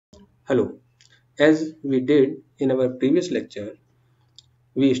Hello. As we did in our previous lecture,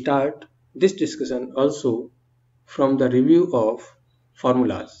 we start this discussion also from the review of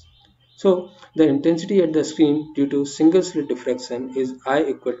formulas. So the intensity at the screen due to single slit diffraction is I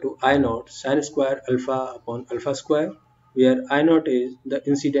equal to I naught sin square alpha upon alpha square, where I naught is the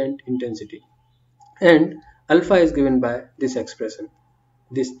incident intensity and alpha is given by this expression.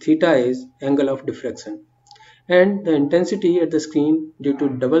 This theta is angle of diffraction, and the intensity at the screen due to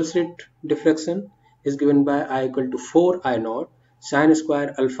double slit diffraction is given by I equal to 4 I naught sin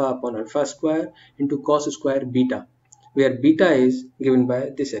square alpha upon alpha square into cos square beta, where beta is given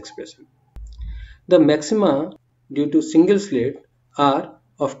by this expression. The maxima due to single slit are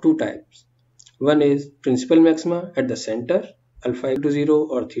of two types. One is principal maxima at the center, alpha equal to 0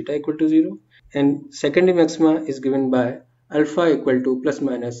 or theta equal to 0, and secondary maxima is given by alpha equal to plus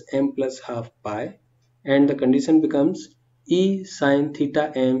minus m plus half pi, and the condition becomes E sin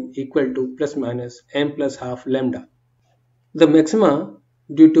theta m equal to plus minus m plus half lambda. The maxima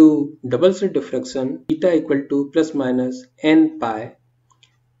due to double slit diffraction theta equal to plus minus n pi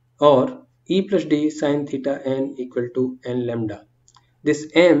or E plus d sin theta n equal to n lambda. This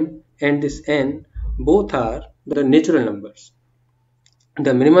m and this n both are the natural numbers.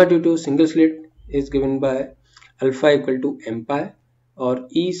 The minima due to single slit is given by alpha equal to m pi or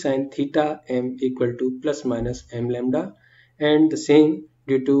E sin theta m equal to plus minus m lambda, and the same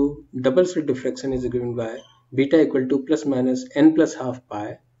due to double slit diffraction is given by beta equal to plus minus n plus half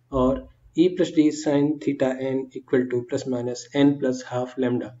pi or E plus d sin theta n equal to plus minus n plus half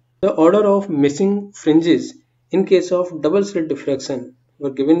lambda. The order of missing fringes in case of double slit diffraction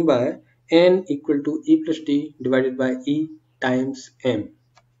were given by n equal to E plus d divided by E times m.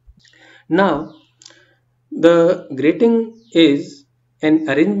 Now, the grating is an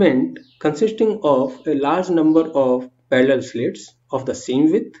arrangement consisting of a large number of parallel slits of the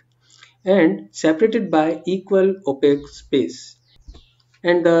same width and separated by equal opaque space.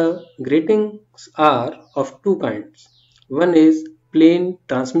 And the gratings are of two kinds. One is plane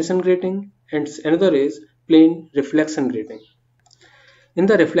transmission grating and another is plane reflection grating. In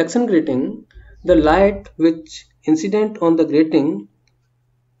the reflection grating, the light which incident on the grating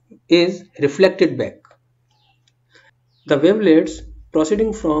is reflected back. The wavelets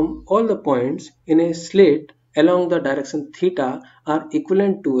proceeding from all the points in a slit along the direction theta are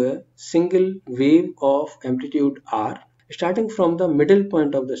equivalent to a single wave of amplitude r starting from the middle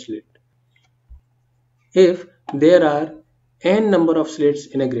point of the slit. If there are n number of slits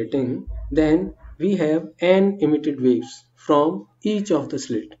in a grating, then we have n emitted waves from each of the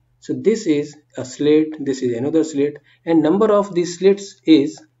slit. So this is a slit, this is another slit, and number of these slits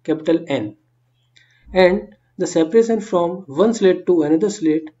is capital N. And the separation from one slit to another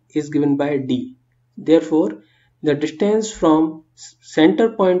slit is given by d. Therefore, the distance from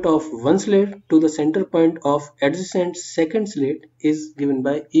center point of one slit to the center point of adjacent second slit is given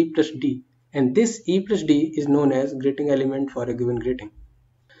by E plus d, and this E plus d is known as grating element for a given grating.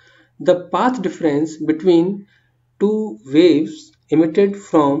 The path difference between two waves emitted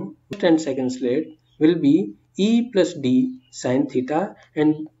from first and second slit will be E plus d sin theta,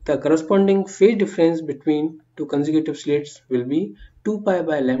 and the corresponding phase difference between two consecutive slits will be 2 pi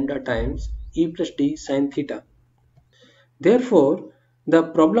by lambda times E plus d sin theta. Therefore, the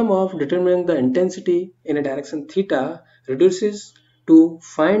problem of determining the intensity in a direction theta reduces to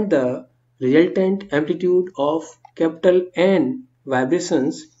find the resultant amplitude of capital N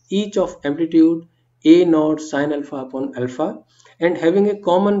vibrations, each of amplitude A naught sin alpha upon alpha, and having a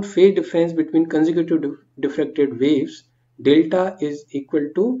common phase difference between consecutive diffracted waves, delta is equal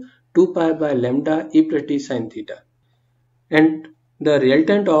to 2 pi by lambda E plus d sin theta. And the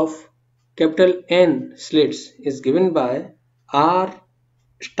resultant of capital N slits is given by R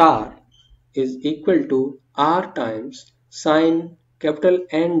star is equal to R times sin capital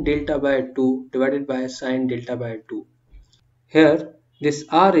N delta by 2 divided by sin delta by 2. Here this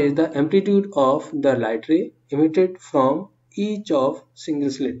R is the amplitude of the light ray emitted from each of single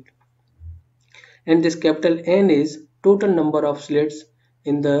slit, and this capital N is total number of slits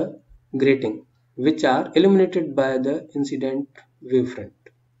in the grating which are illuminated by the incident wavefront.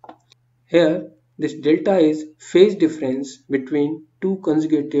 Here this delta is phase difference between two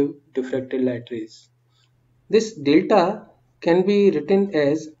consecutive diffracted light rays. This delta can be written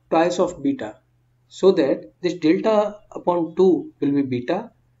as twice of beta, so that this delta upon 2 will be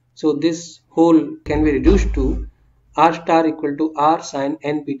beta. So this whole can be reduced to R star equal to R sin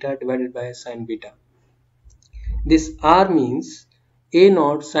n beta divided by sin beta. This R means A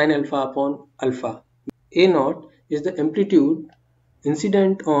naught sin alpha upon alpha. A naught is the amplitude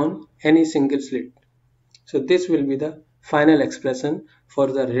incident on any single slit. So this will be the final expression for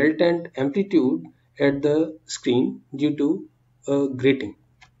the resultant amplitude at the screen due to grating.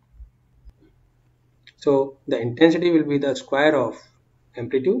 So the intensity will be the square of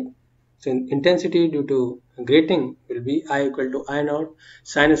amplitude. So intensity due to grating will be I equal to I naught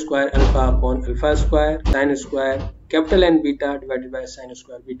sine square alpha upon alpha square sine square capital N beta divided by sine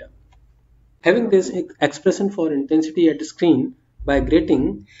square beta. Having this expression for intensity at the screen by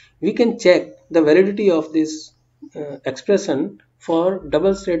grating, we can check the validity of this expression for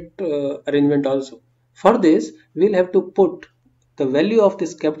double slit arrangement also. For this, we will have to put the value of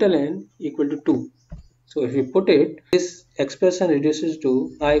this capital N equal to 2. So if we put it, this expression reduces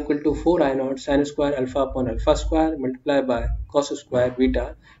to I equal to 4 I naught sine square alpha upon alpha square multiplied by cos square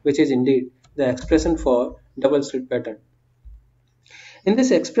beta, which is indeed the expression for double slit pattern. In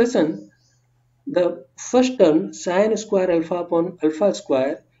this expression, the first term sine square alpha upon alpha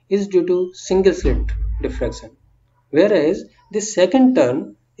square is due to single slit diffraction, whereas the second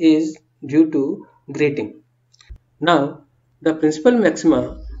term is due to grating. Now, the principal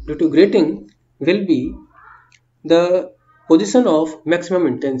maxima due to grating will be the position of maximum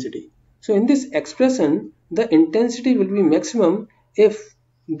intensity. So, in this expression, the intensity will be maximum if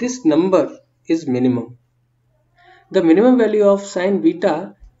this number is minimum. The minimum value of sine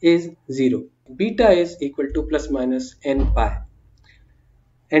beta is 0. Beta is equal to plus minus n pi,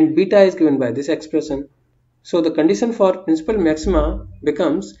 and beta is given by this expression. So the condition for principal maxima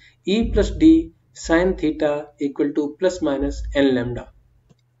becomes E plus d sine theta equal to plus minus n lambda.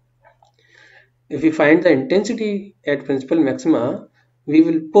 If we find the intensity at principal maxima, we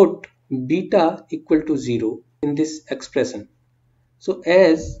will put beta equal to 0 in this expression. So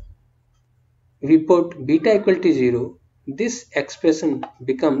as we put beta equal to 0, this expression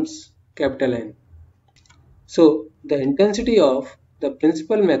becomes capital N. So the intensity of the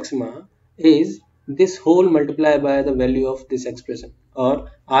principal maxima is this whole multiplied by the value of this expression, or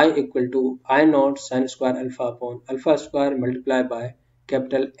I equal to I naught sine square alpha upon alpha square multiplied by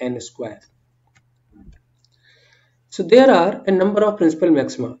capital N square. So there are a number of principal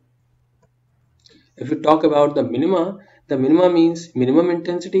maxima. If we talk about the minima means minimum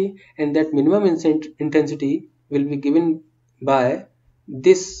intensity, and that minimum intensity will be given by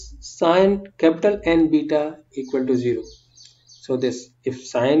this sine capital N beta equal to 0. So this, if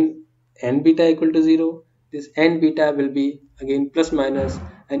sine n beta equal to 0, this n beta will be again plus minus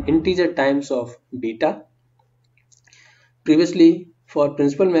an integer times of beta. Previously for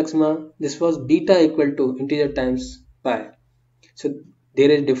principal maxima, this was beta equal to integer times pi. So there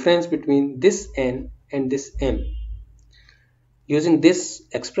is difference between this n and this m. Using this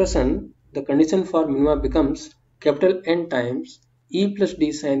expression, the condition for minima becomes capital N times E plus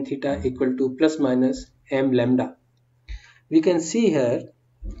d sine theta equal to plus minus m lambda. We can see here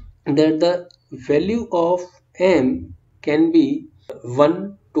that the value of m can be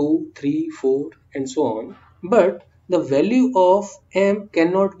 1, 2, 3, 4 and so on, but the value of m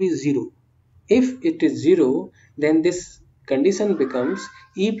cannot be 0. If it is 0, then this condition becomes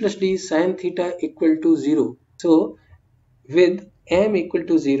E plus d sine theta equal to 0. So with m equal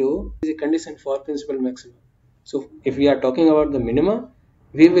to 0 is a condition for principal maxima. So if we are talking about the minima,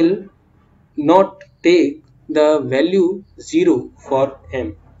 we will not take the value 0 for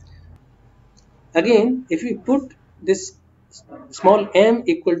m. Again, if we put this small m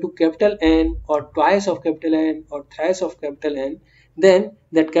equal to capital N or twice of capital N or thrice of capital N, then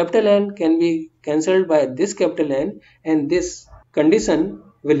that capital N can be cancelled by this capital N, and this condition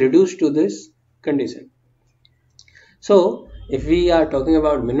will reduce to this condition. So if we are talking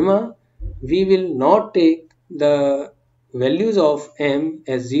about minima, we will not take the values of m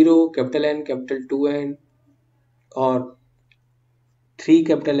as 0, capital N, capital 2N or 3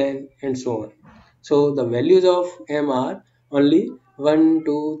 capital N and so on. So the values of m are only 1,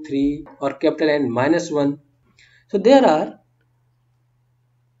 2, 3 or capital N minus 1. So there are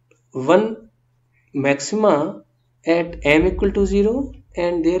one maxima at m equal to 0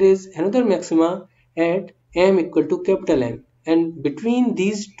 and there is another maxima at m equal to capital N, and between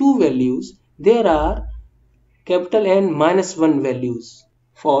these two values there are capital N minus 1 values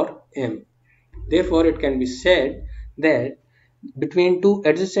for m. Therefore it can be said that between two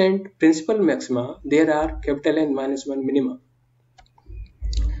adjacent principal maxima there are capital N minus 1 minima.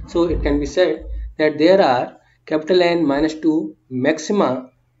 So it can be said that there are capital N minus 2 maxima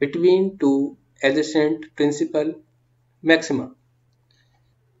between two adjacent principal maxima.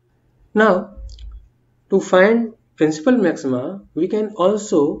 Now to find principal maxima, we can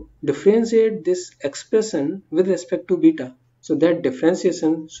also differentiate this expression with respect to beta. So that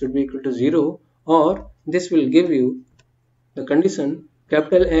differentiation should be equal to 0, or this will give you the condition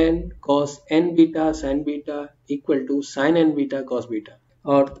capital N cos n beta sin beta equal to sin n beta cos beta,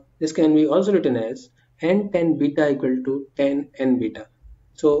 or this can be also written as n tan beta equal to tan n beta.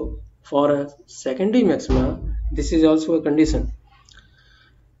 So for a secondary maxima, this is also a condition.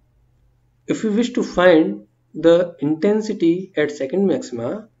 If we wish to find the intensity at second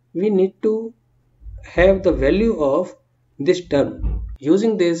maxima, we need to have the value of this term.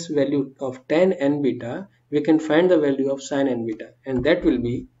 Using this value of tan n beta, we can find the value of sin n beta, and that will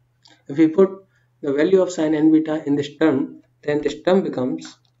be, if we put the value of sin n beta in this term, then this term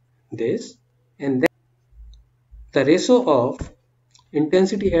becomes this, and then the ratio of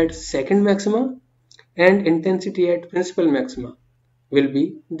intensity at second maxima and intensity at principal maxima will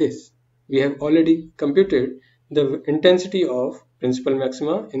be this. We have already computed the intensity of principal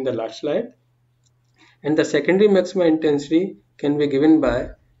maxima in the last slide, and the secondary maxima intensity can be given by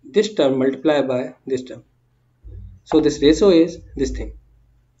this term multiplied by this term. So this ratio is this thing.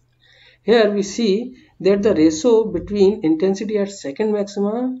 Here we see that the ratio between intensity at second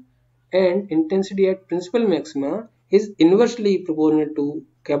maxima and intensity at principal maxima is inversely proportional to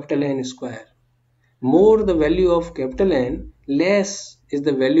capital N square. More the value of capital N, less is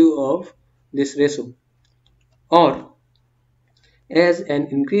the value of this ratio. Or as n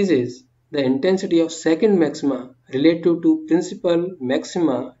increases, the intensity of second maxima relative to principal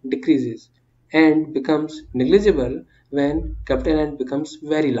maxima decreases and becomes negligible when capital N becomes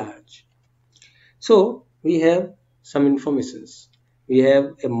very large. So we have some informations. We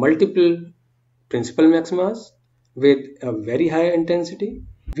have a multiple principal maximas with a very high intensity.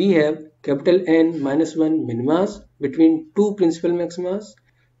 We have capital N minus 1 minimas between two principal maximas,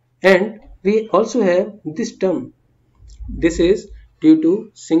 and we also have this term. This is due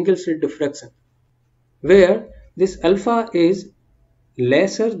to single slit diffraction, where this alpha is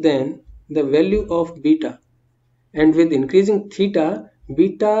lesser than the value of beta, and with increasing theta,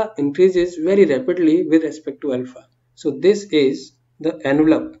 beta increases very rapidly with respect to alpha. So this is the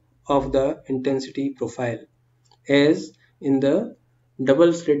envelope of the intensity profile as in the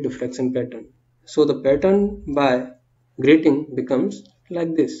double slit diffraction pattern. So the pattern by grating becomes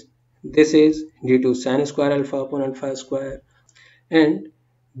like this. This is due to sin square alpha upon alpha square, and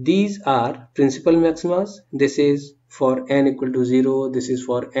these are principal maximas. This is for n equal to 0, this is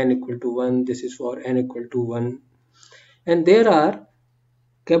for n equal to 1, this is for n equal to 1, and there are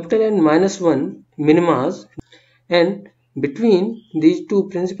capital N minus 1 minimas, and between these two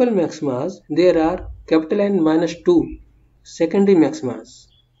principal maximas there are capital N minus 2 secondary maximas.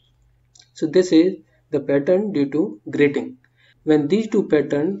 So this is the pattern due to grating. When these two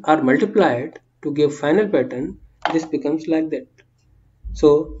patterns are multiplied to give final pattern, this becomes like that.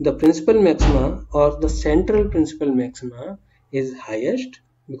 So the principal maxima or the central principal maxima is highest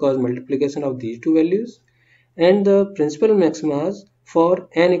because multiplication of these two values, and the principal maximas for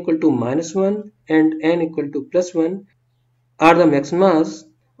n equal to minus 1 and n equal to plus 1 are the maximas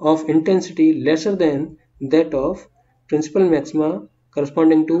of intensity lesser than that of principal maxima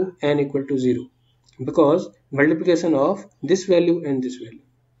corresponding to n equal to 0, because multiplication of this value and this value.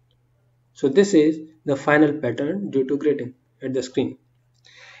 So this is the final pattern due to grating at the screen.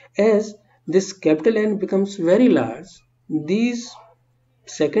 As this capital N becomes very large, these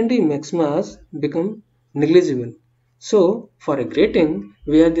secondary maximas become negligible. So for a grating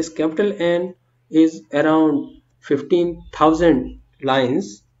where this capital N is around 15,000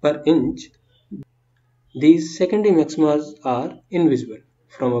 lines per inch, these secondary maximas are invisible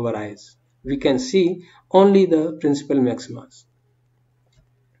from our eyes. We can see only the principal maximas.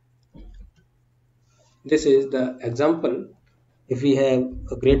 This is the example. If we have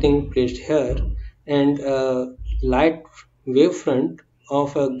a grating placed here and a light wavefront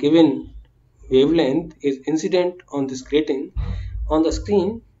of a given wavelength is incident on this grating, on the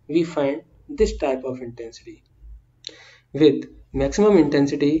screen we find this type of intensity with maximum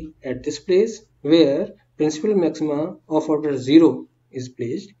intensity at this place where principal maxima of order 0 is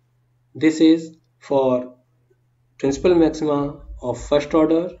placed. This is for principal maxima of first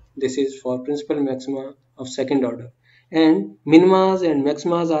order, this is for principal maxima of second order, and minimas and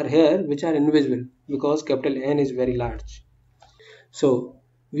maximas are here which are invisible because capital N is very large. So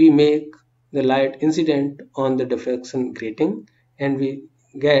we make the light incident on the diffraction grating and we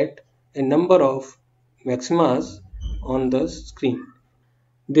get a number of maximas on the screen.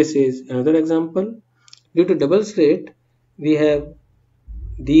 This is another example. Due to double slit, we have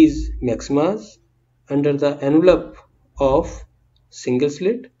these maximas under the envelope of single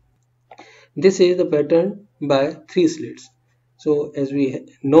slit. This is the pattern by 3 slits. So as we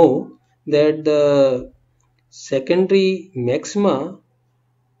know that the secondary maxima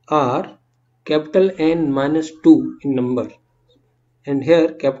are capital N minus 2 in number. and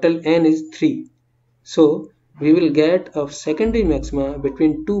here capital N is 3. So we will get a secondary maxima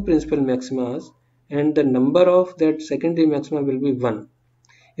between two principal maximas, and the number of that secondary maxima will be 1.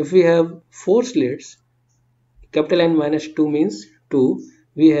 If we have 4 slits, capital N minus 2 means 2.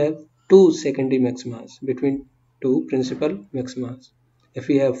 We have 2 secondary maximas between two principal maximas. If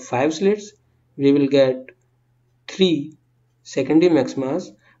we have 5 slits, we will get 3 secondary maximas,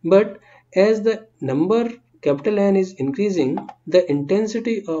 but as the number capital N is increasing, the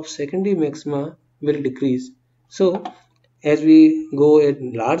intensity of secondary maxima will decrease. So as we go a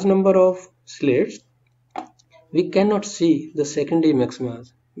large number of slits, we cannot see the secondary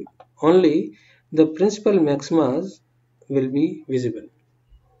maximas. Only the principal maximas will be visible.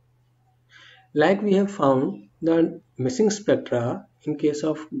 Like we have found the missing spectra in case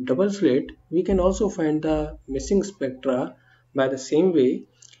of double slit, we can also find the missing spectra by the same way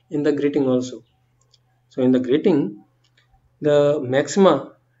in the grating also. So in the grating, the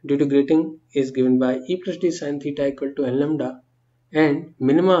maxima due to grating is given by E plus D sin theta equal to n lambda, and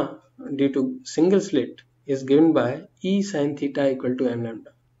minima due to single slit is given by E sin theta equal to m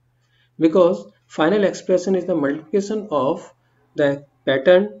lambda, because final expression is the multiplication of the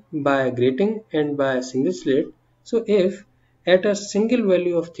pattern by grating and by single slit. So if at a single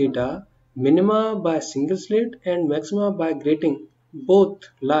value of theta, minima by single slit and maxima by grating both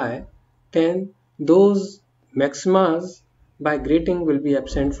lie, then those maximas by grating will be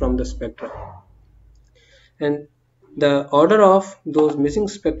absent from the spectra, and the order of those missing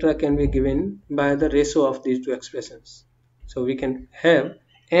spectra can be given by the ratio of these two expressions. So we can have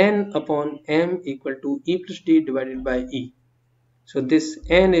n upon m equal to E plus D divided by E. So this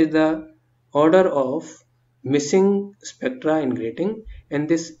n is the order of missing spectra in grating, and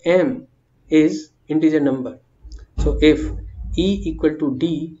this m is integer number. So if E equal to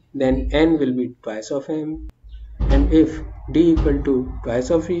D, then n will be twice of m, and if D equal to twice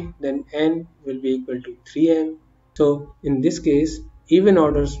of E, then n will be equal to 3m. So in this case, even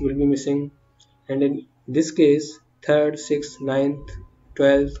orders will be missing, and in this case, 3rd, 6th, 9th,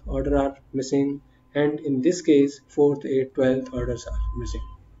 12th order are missing, and in this case, 4th, 8th, 12th orders are missing,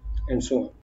 and so on.